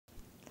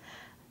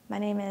My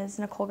name is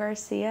Nichole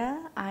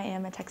Garcia. I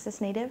am a Texas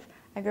native.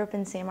 I grew up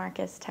in San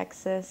Marcos,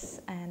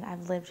 Texas, and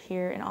I've lived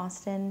here in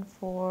Austin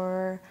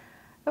for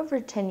over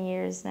 10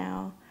 years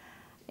now.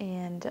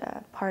 And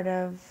part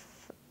of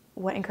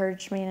what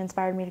encouraged me and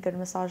inspired me to go to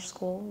massage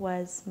school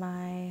was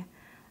my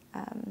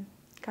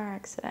car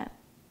accident.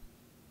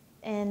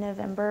 In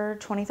November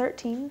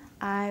 2013,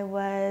 I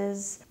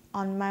was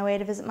on my way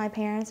to visit my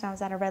parents, and I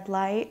was at a red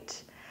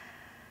light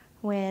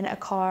when a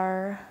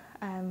car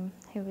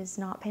who was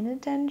not paying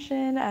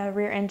attention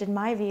rear-ended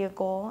my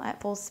vehicle at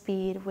full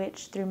speed,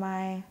 which threw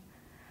my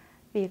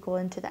vehicle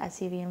into the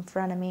SUV in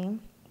front of me.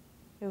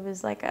 It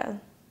was like a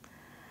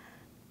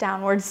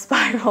downward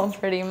spiral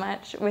pretty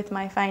much with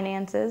my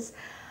finances.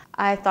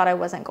 I thought I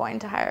wasn't going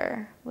to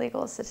hire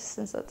legal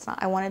assistance.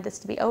 I wanted this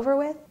to be over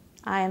with.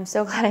 I am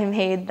so glad I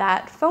made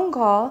that phone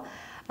call.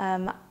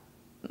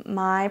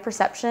 My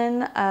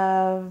perception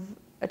of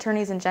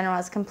attorneys in general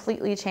has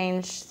completely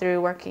changed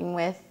through working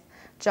with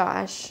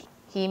Josh.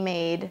 He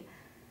made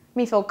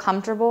me feel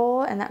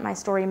comfortable and that my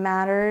story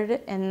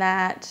mattered and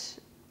that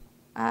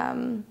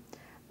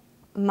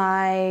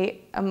my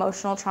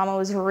emotional trauma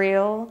was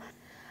real.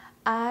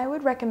 I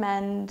would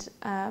recommend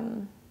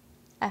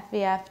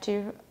FVF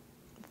to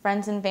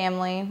friends and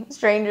family,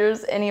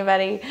 strangers,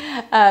 anybody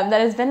that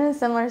has been in a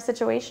similar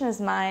situation as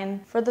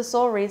mine, for the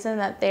sole reason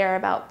that they are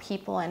about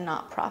people and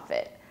not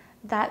profit.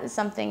 That is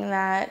something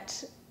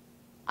that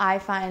I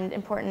find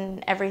important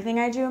in everything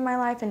I do in my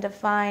life, and to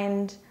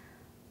find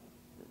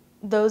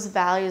those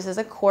values as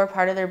a core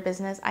part of their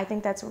business, I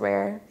think that's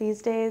rare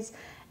these days.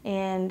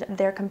 And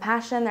their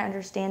compassion, their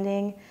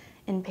understanding,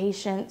 and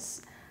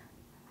patience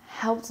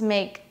helped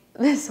make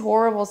this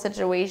horrible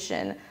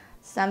situation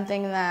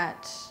something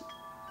that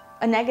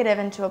a negative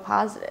into a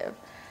positive.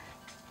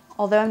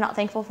 Although I'm not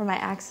thankful for my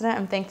accident,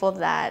 I'm thankful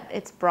that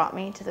it's brought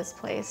me to this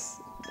place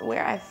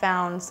where I've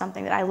found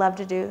something that I love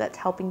to do that's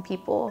helping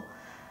people.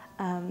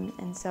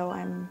 And so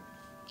I'm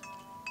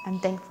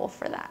thankful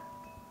for that.